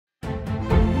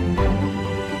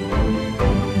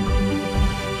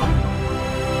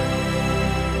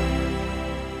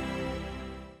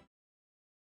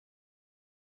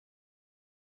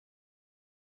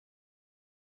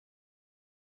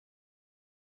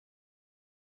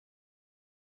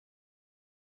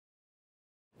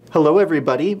Hello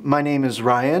everybody, my name is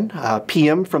Ryan,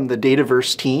 PM from the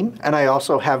Dataverse team, and I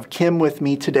also have Kim with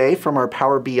me today from our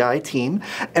Power BI team,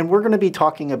 and we're going to be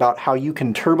talking about how you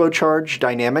can turbocharge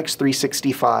Dynamics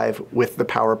 365 with the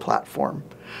Power Platform.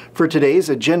 For today's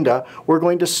agenda, we're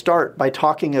going to start by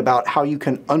talking about how you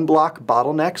can unblock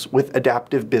bottlenecks with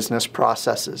adaptive business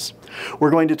processes.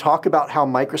 We're going to talk about how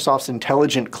Microsoft's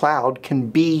Intelligent Cloud can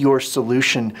be your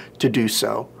solution to do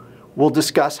so. We'll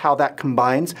discuss how that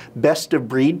combines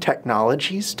best-of-breed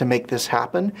technologies to make this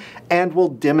happen, and we'll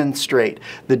demonstrate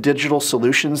the digital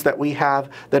solutions that we have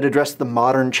that address the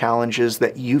modern challenges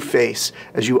that you face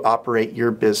as you operate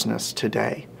your business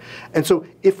today. And so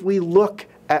if we look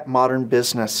at modern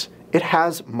business, it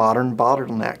has modern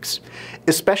bottlenecks.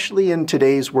 Especially in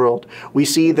today's world, we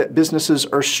see that businesses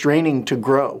are straining to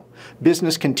grow.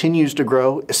 Business continues to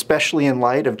grow, especially in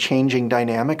light of changing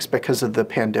dynamics because of the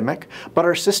pandemic, but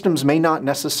our systems may not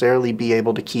necessarily be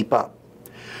able to keep up.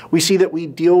 We see that we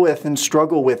deal with and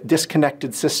struggle with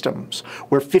disconnected systems,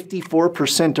 where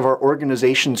 54% of our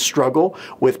organizations struggle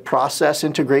with process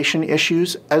integration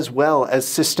issues as well as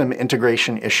system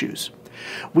integration issues.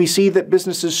 We see that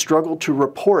businesses struggle to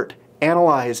report,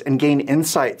 analyze, and gain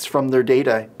insights from their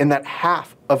data, and that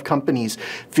half of companies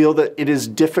feel that it is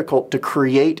difficult to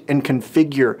create and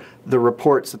configure the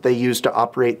reports that they use to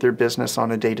operate their business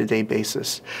on a day-to-day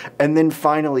basis. And then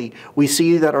finally, we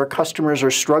see that our customers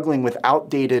are struggling with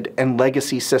outdated and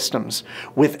legacy systems,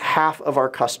 with half of our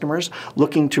customers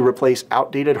looking to replace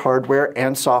outdated hardware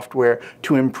and software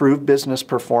to improve business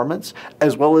performance,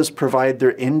 as well as provide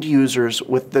their end users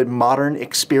with the modern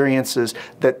experiences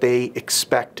that they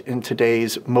expect in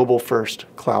today's mobile-first,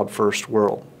 cloud-first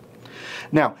world.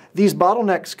 Now, these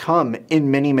bottlenecks come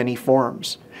in many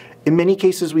forms. In many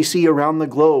cases we see around the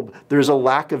globe, there's a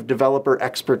lack of developer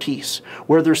expertise,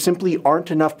 where there simply aren't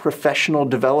enough professional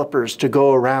developers to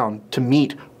go around to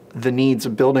meet the needs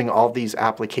of building all these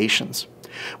applications.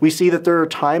 We see that there are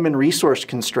time and resource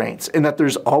constraints, and that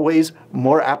there's always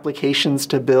more applications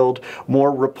to build,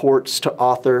 more reports to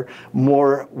author,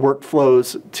 more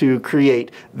workflows to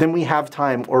create than we have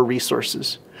time or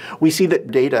resources. We see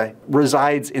that data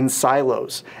resides in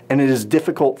silos, and it is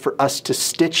difficult for us to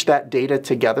stitch that data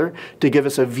together to give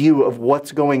us a view of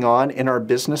what's going on in our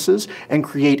businesses and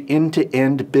create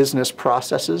end-to-end business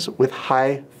processes with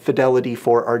high fidelity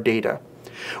for our data.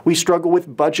 We struggle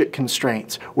with budget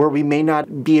constraints, where we may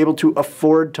not be able to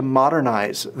afford to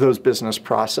modernize those business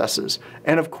processes.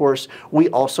 And of course, we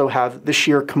also have the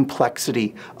sheer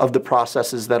complexity of the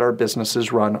processes that our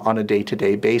businesses run on a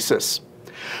day-to-day basis.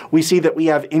 We see that we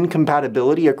have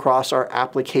incompatibility across our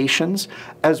applications,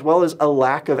 as well as a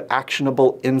lack of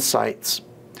actionable insights.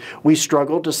 We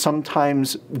struggle to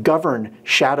sometimes govern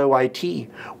shadow IT,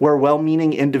 where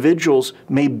well-meaning individuals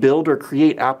may build or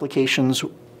create applications,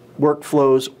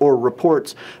 workflows, or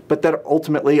reports, but that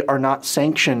ultimately are not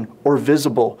sanctioned or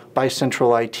visible by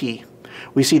central IT.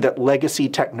 We see that legacy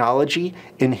technology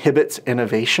inhibits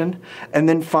innovation. And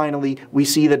then finally, we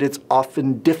see that it's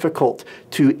often difficult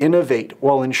to innovate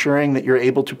while ensuring that you're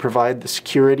able to provide the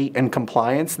security and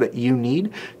compliance that you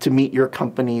need to meet your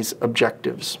company's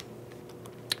objectives.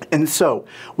 And so,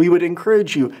 we would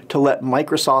encourage you to let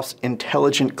Microsoft's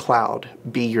Intelligent Cloud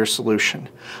be your solution.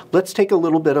 Let's take a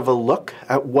little bit of a look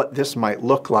at what this might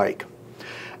look like.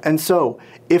 And so,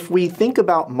 if we think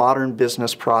about modern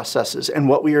business processes and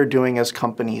what we are doing as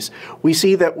companies, we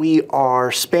see that we are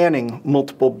spanning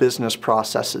multiple business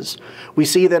processes. We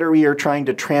see that we are trying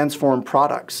to transform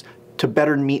products to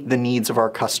better meet the needs of our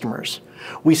customers.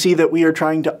 We see that we are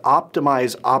trying to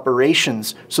optimize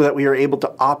operations so that we are able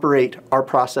to operate our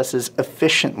processes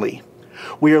efficiently.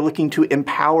 We are looking to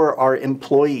empower our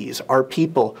employees, our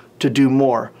people, to do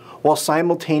more, while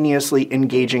simultaneously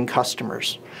engaging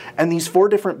customers. And these four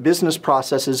different business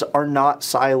processes are not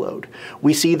siloed.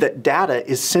 We see that data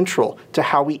is central to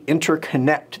how we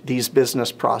interconnect these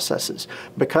business processes,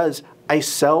 because I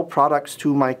sell products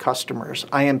to my customers.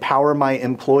 I empower my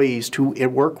employees to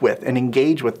work with and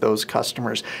engage with those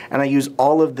customers. And I use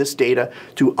all of this data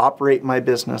to operate my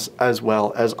business as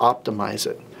well as optimize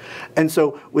it. And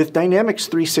so with Dynamics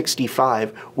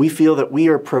 365, we feel that we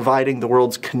are providing the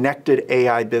world's connected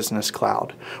AI business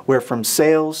cloud, where from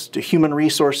sales to human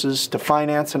resources to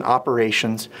finance and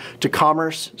operations to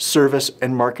commerce, service,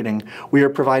 and marketing, we are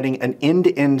providing an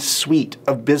end-to-end suite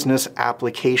of business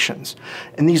applications.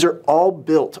 And these are all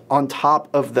built on top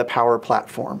of the Power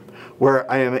Platform, where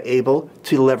I am able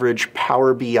to leverage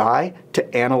Power BI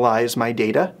to analyze my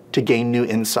data to gain new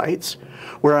insights,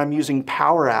 where I'm using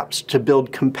Power Apps to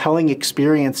build compelling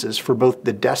experiences for both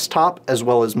the desktop as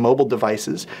well as mobile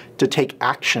devices to take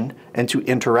action and to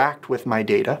interact with my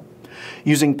data,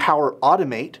 using Power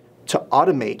Automate to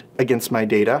automate against my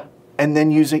data, and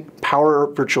then using Power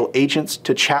Virtual Agents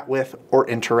to chat with or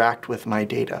interact with my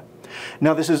data.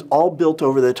 Now, this is all built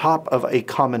over the top of a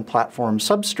common platform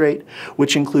substrate,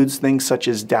 which includes things such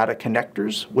as data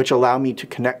connectors, which allow me to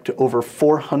connect to over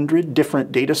 400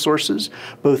 different data sources,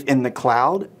 both in the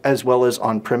cloud as well as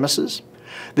on premises.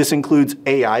 This includes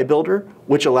AI Builder,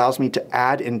 which allows me to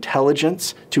add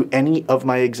intelligence to any of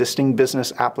my existing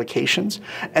business applications.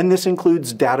 And this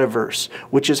includes Dataverse,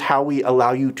 which is how we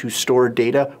allow you to store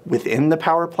data within the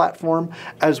Power Platform,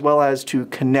 as well as to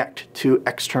connect to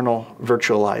external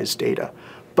virtualized data.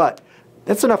 But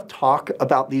that's enough talk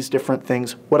about these different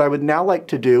things. What I would now like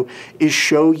to do is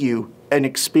show you an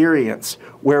experience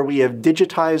where we have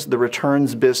digitized the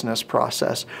returns business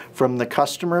process from the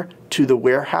customer to the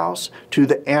warehouse to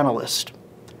the analyst.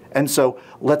 And so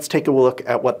let's take a look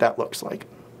at what that looks like.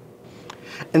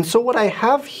 And so what I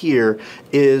have here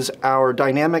is our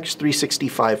Dynamics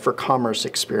 365 for Commerce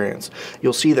experience.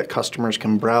 You'll see that customers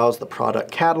can browse the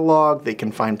product catalog, they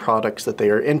can find products that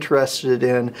they are interested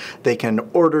in, they can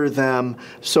order them,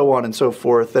 so on and so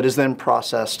forth, that is then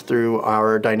processed through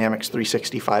our Dynamics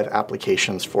 365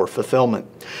 applications for fulfillment.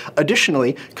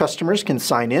 Additionally, customers can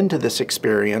sign into this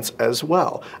experience as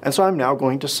well. And so I'm now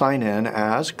going to sign in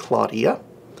as Claudia.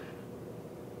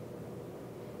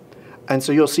 And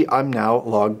so you'll see I'm now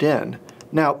logged in.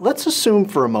 Now, let's assume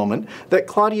for a moment that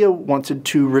Claudia wanted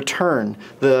to return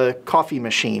the coffee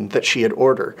machine that she had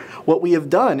ordered. What we have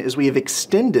done is we have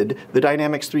extended the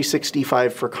Dynamics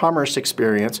 365 for Commerce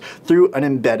experience through an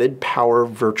embedded Power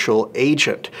Virtual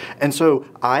Agent. And so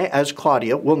I, as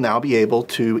Claudia, will now be able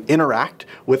to interact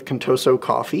with Contoso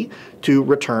Coffee to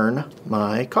return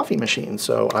my coffee machine.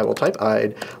 So I will type,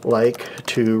 I'd like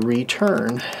to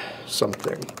return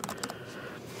something.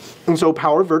 And so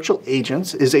Power Virtual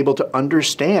Agents is able to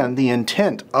understand the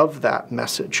intent of that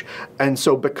message. And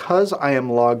so because I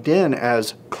am logged in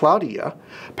as Claudia,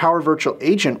 Power Virtual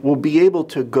Agent will be able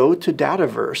to go to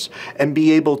Dataverse and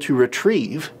be able to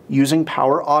retrieve, using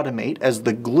Power Automate as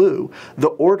the glue, the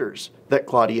orders that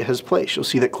Claudia has placed. You'll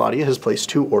see that Claudia has placed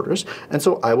 2 orders, and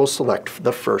so I will select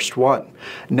the first one.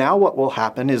 Now what will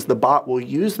happen is the bot will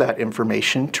use that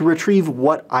information to retrieve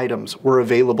what items were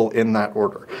available in that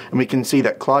order. And we can see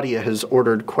that Claudia has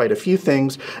ordered quite a few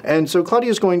things, and so Claudia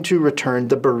is going to return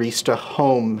the Barista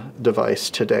Home device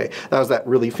today. That was that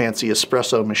really fancy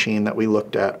espresso machine that we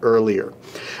looked at earlier.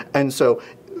 And so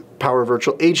Power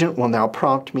Virtual Agent will now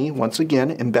prompt me, once again,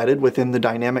 embedded within the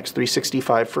Dynamics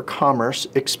 365 for Commerce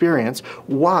experience,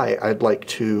 why I'd like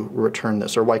to return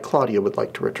this, or why Claudia would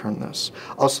like to return this.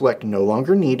 I'll select No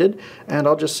Longer Needed, and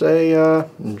I'll just say,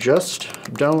 just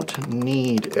don't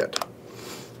need it.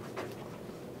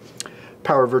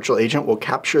 Power Virtual Agent will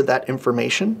capture that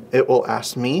information. It will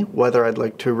ask me whether I'd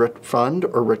like to refund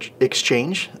or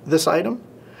exchange this item.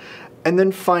 And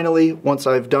then finally, once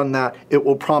I've done that, it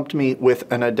will prompt me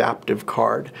with an adaptive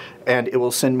card, and it will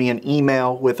send me an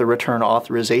email with a return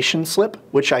authorization slip,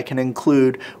 which I can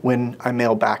include when I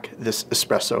mail back this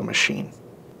espresso machine.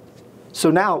 So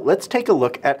now let's take a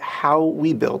look at how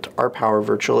we built our Power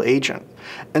Virtual Agent.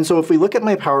 And so if we look at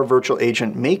my Power Virtual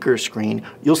Agent Maker screen,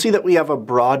 you'll see that we have a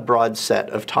broad set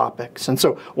of topics. And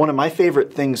so one of my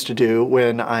favorite things to do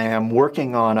when I am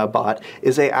working on a bot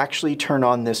is I actually turn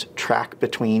on this track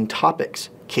between topics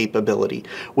capability,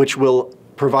 which will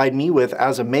provide me with,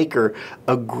 as a maker,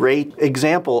 a great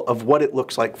example of what it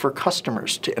looks like for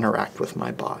customers to interact with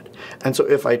my bot. And so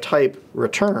if I type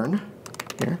return,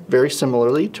 here, very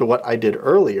similarly to what I did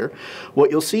earlier, what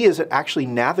you'll see is it actually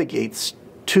navigates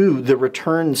to the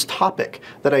returns topic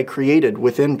that I created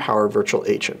within Power Virtual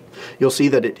Agent. You'll see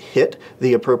that it hit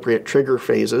the appropriate trigger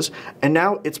phases, and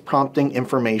now it's prompting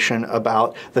information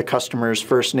about the customer's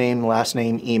first name, last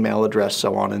name, email address,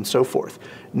 so on and so forth.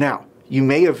 Now, you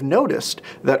may have noticed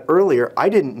that earlier I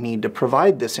didn't need to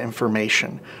provide this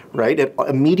information, right? It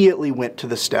immediately went to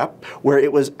the step where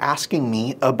it was asking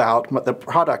me about the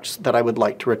products that I would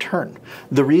like to return.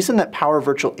 The reason that Power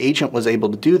Virtual Agent was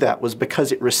able to do that was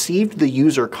because it received the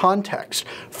user context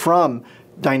from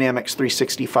Dynamics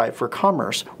 365 for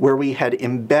Commerce, where we had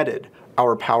embedded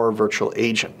our Power Virtual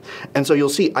Agent. And so you'll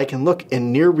see I can look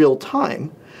in near real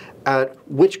time at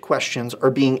which questions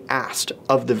are being asked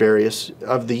of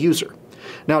the user.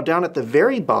 Now down at the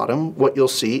very bottom, what you'll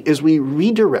see is we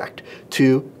redirect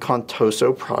to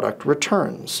Contoso product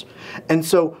returns. And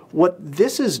so what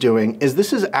this is doing is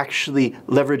this is actually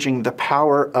leveraging the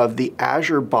power of the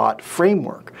Azure Bot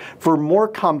framework for more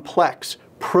complex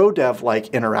pro-dev-like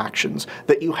interactions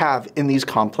that you have in these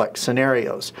complex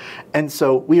scenarios. And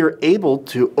so we are able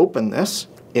to open this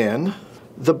in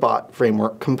the Bot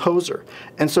Framework Composer.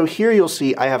 And so here you'll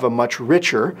see I have a much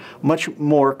richer, much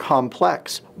more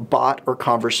complex bot or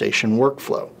conversation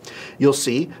workflow. You'll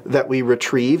see that we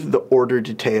retrieve the order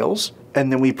details,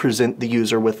 and then we present the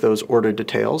user with those order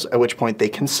details, at which point they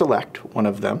can select one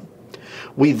of them.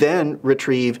 We then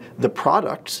retrieve the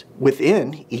products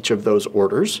within each of those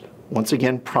orders, once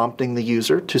again prompting the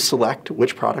user to select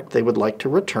which product they would like to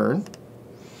return.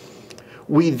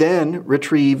 We then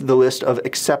retrieve the list of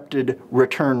accepted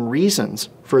return reasons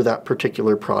for that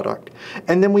particular product.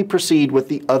 And then we proceed with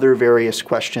the other various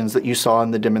questions that you saw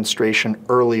in the demonstration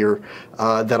earlier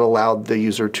that allowed the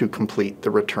user to complete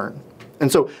the return.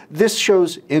 And so this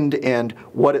shows end-to-end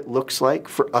what it looks like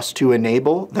for us to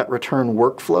enable that return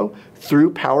workflow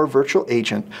through Power Virtual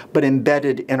Agent, but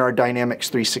embedded in our Dynamics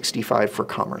 365 for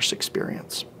Commerce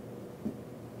experience.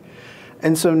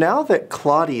 And so now that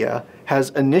Claudia has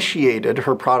initiated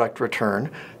her product return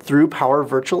through Power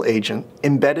Virtual Agent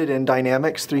embedded in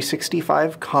Dynamics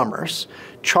 365 Commerce,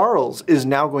 Charles is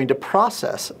now going to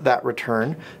process that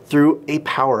return through a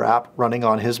Power App running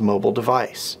on his mobile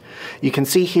device. You can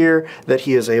see here that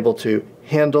he is able to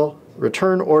handle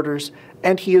return orders,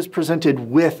 and he is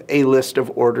presented with a list of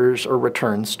orders or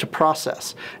returns to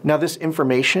process. Now this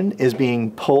information is being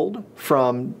pulled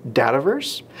from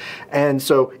Dataverse, and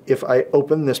so if I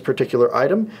open this particular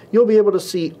item, you'll be able to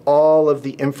see all of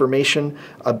the information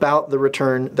about the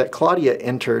return that Claudia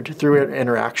entered through her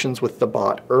interactions with the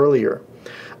bot earlier.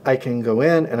 I can go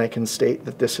in and I can state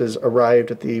that this has arrived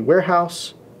at the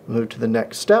warehouse, move to the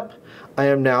next step. I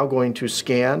am now going to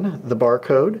scan the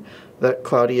barcode that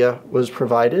Claudia was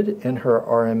provided in her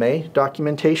RMA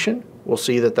documentation. We'll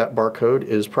see that that barcode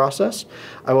is processed.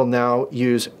 I will now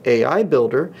use AI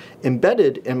Builder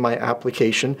embedded in my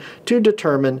application to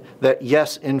determine that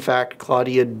yes, in fact,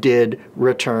 Claudia did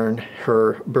return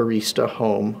her Barista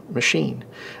Home machine.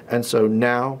 And so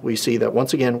now we see that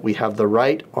once again, we have the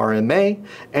right RMA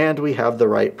and we have the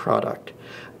right product.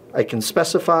 I can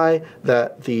specify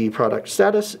that the product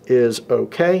status is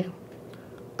okay.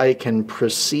 I can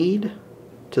proceed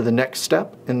to the next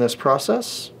step in this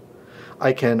process.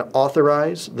 I can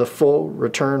authorize the full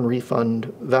return refund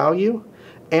value,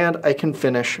 and I can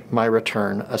finish my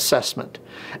return assessment.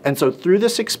 And so through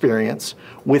this experience,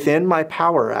 within my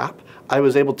Power App, I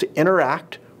was able to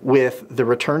interact with the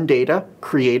return data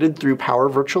created through Power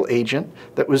Virtual Agent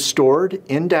that was stored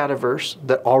in Dataverse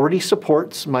that already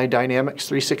supports my Dynamics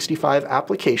 365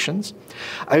 applications.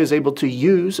 I was able to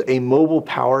use a mobile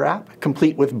Power App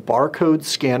complete with barcode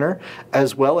scanner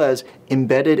as well as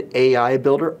embedded AI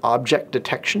Builder object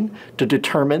detection to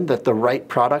determine that the right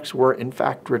products were in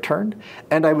fact returned,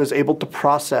 and I was able to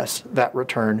process that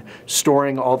return,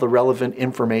 storing all the relevant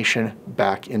information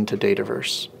back into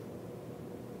Dataverse.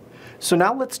 So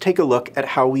now let's take a look at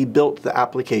how we built the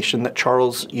application that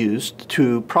Charles used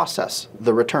to process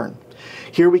the return.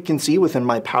 Here we can see within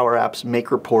my Power Apps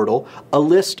Maker portal a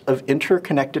list of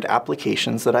interconnected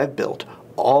applications that I've built,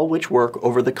 all which work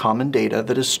over the common data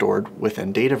that is stored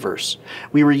within Dataverse.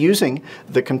 We were using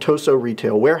the Contoso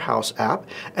Retail Warehouse app,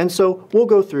 and so we'll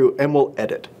go through and we'll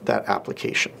edit that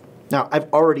application. Now,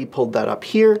 I've already pulled that up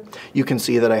here. You can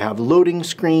see that I have loading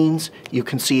screens. You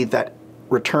can see that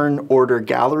return order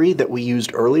gallery that we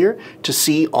used earlier to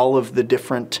see all of the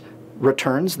different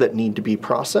returns that need to be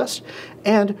processed.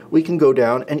 And we can go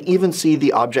down and even see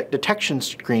the object detection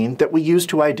screen that we use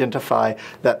to identify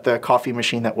that the coffee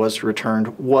machine that was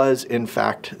returned was in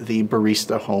fact the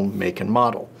Barista Home make and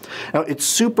model. Now it's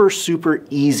super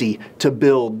easy to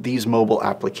build these mobile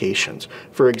applications.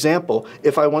 For example,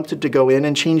 if I wanted to go in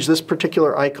and change this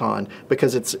particular icon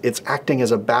because it's acting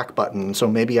as a back button, so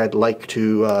maybe I'd like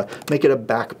to make it a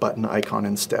back button icon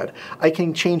instead, I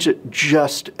can change it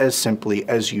just as simply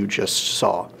as you just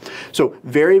saw. So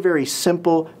very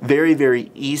simple,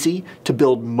 very easy to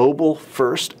build mobile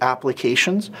first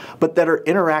applications, but that are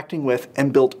interacting with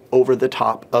and built over the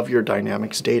top of your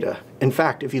Dynamics data. In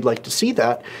fact, if you'd like to see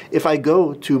that, if I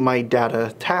go to my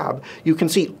data tab, you can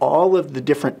see all of the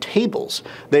different tables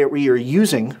that we are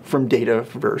using from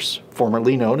Dataverse,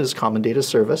 formerly known as Common Data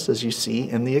Service, as you see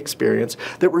in the experience,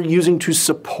 that we're using to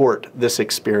support this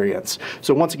experience.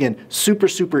 So once again,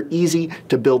 super easy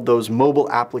to build those mobile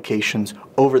applications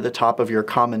over the top of your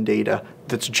common data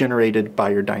that's generated by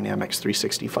your Dynamics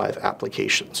 365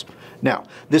 applications. Now,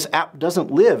 this app doesn't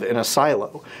live in a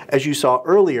silo. As you saw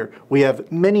earlier, we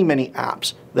have many, many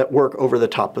apps that work over the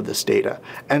top of this data.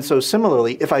 And so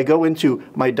similarly, if I go into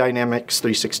my Dynamics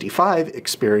 365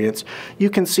 experience,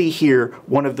 you can see here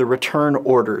one of the return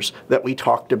orders that we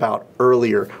talked about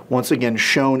earlier, once again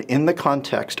shown in the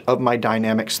context of my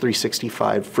Dynamics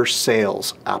 365 for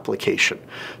Sales application.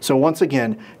 So once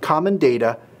again, common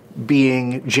data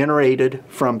being generated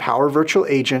from Power Virtual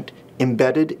Agent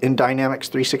embedded in Dynamics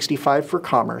 365 for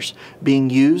Commerce, being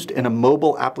used in a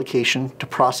mobile application to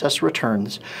process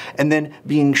returns, and then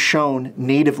being shown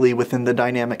natively within the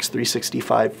Dynamics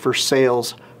 365 for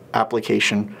Sales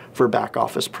application for back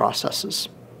office processes.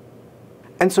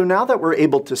 And so now that we're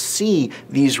able to see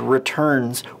these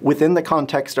returns within the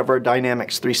context of our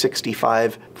Dynamics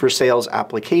 365 for Sales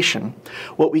application,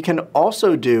 what we can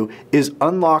also do is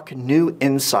unlock new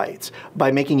insights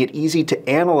by making it easy to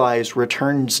analyze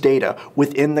returns data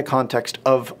within the context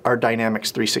of our Dynamics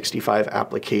 365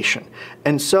 application.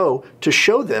 And so to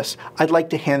show this, I'd like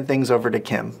to hand things over to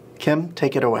Kim. Kim,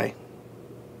 take it away.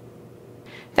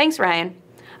 Thanks, Ryan.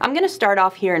 I'm going to start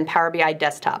off here in Power BI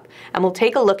Desktop, and we'll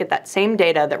take a look at that same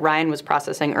data that Ryan was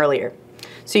processing earlier.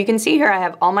 So you can see here I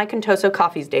have all my Contoso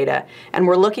Coffees data, and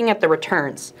we're looking at the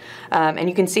returns. And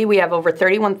you can see we have over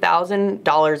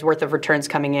 $31,000 worth of returns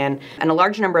coming in, and a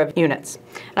large number of units.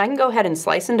 And I can go ahead and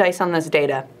slice and dice on this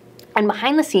data. And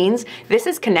behind the scenes, this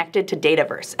is connected to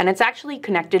Dataverse, and it's actually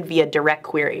connected via direct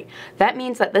query. That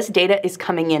means that this data is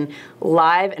coming in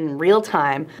live and real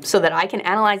time so that I can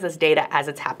analyze this data as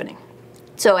it's happening.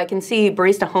 So I can see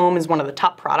Barista Home is one of the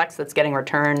top products that's getting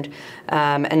returned,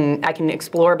 and I can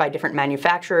explore by different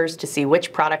manufacturers to see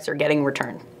which products are getting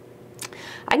returned.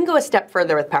 I can go a step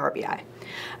further with Power BI.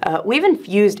 We've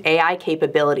infused AI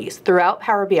capabilities throughout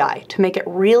Power BI to make it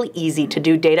really easy to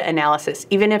do data analysis,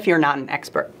 even if you're not an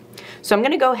expert. So I'm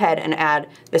going to go ahead and add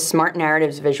the Smart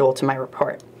Narratives visual to my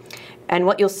report. And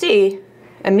what you'll see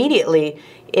immediately,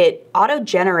 it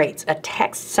auto-generates a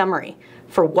text summary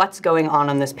for what's going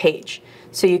on this page.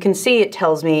 So you can see it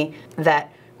tells me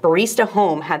that Barista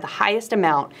Home had the highest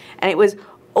amount, and it was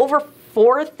over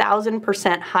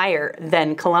 4,000% higher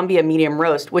than Columbia Medium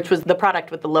Roast, which was the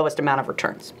product with the lowest amount of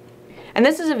returns. And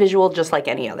this is a visual just like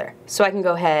any other. So I can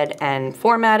go ahead and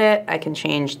format it. I can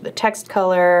change the text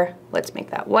color. Let's make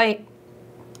that white.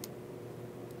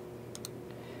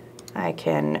 I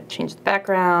can change the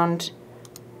background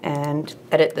and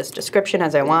edit this description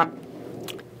as I want.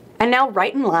 And now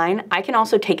right in line, I can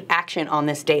also take action on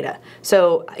this data.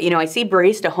 So, I see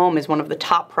Barista Home is one of the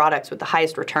top products with the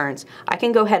highest returns. I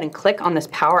can go ahead and click on this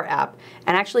Power App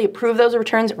and actually approve those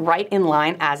returns right in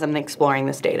line as I'm exploring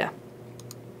this data.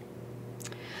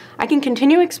 I can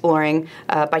continue exploring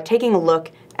by taking a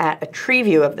look at a tree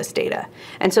view of this data.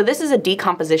 And so this is a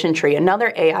decomposition tree,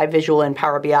 another AI visual in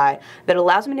Power BI that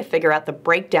allows me to figure out the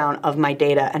breakdown of my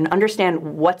data and understand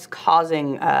what's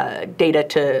causing data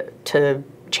to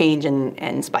change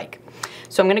and spike.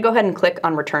 So I'm going to go ahead and click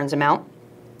on returns amount,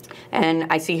 and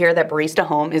I see here that Barista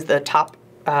Home is the top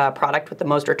product with the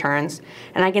most returns,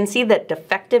 and I can see that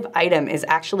defective item is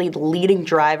actually the leading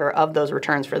driver of those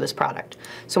returns for this product.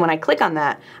 So when I click on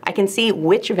that, I can see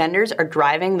which vendors are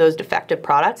driving those defective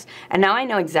products, and now I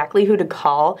know exactly who to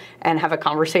call and have a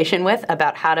conversation with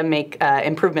about how to make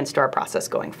improvements to our process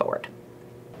going forward.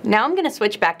 Now I'm going to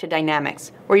switch back to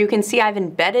Dynamics, where you can see I've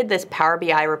embedded this Power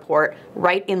BI report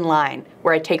right in line,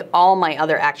 where I take all my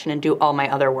other action and do all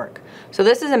my other work. So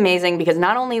this is amazing because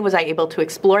not only was I able to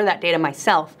explore that data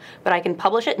myself, but I can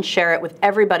publish it and share it with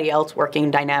everybody else working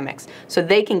in Dynamics, so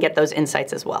they can get those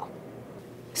insights as well.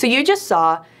 So you just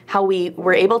saw how we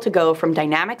were able to go from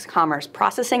Dynamics Commerce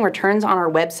processing returns on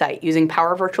our website using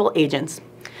Power Virtual Agents,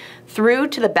 through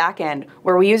to the back end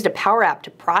where we used a Power App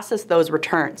to process those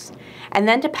returns, and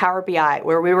then to Power BI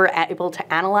where we were able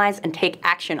to analyze and take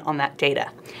action on that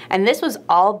data. And this was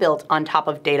all built on top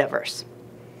of Dataverse.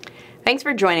 Thanks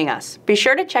for joining us. Be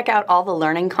sure to check out all the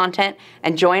learning content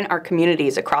and join our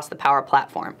communities across the Power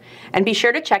Platform. And be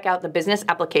sure to check out the Business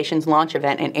Applications launch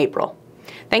event in April.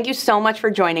 Thank you so much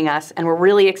for joining us, and we're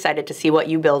really excited to see what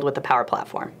you build with the Power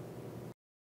Platform.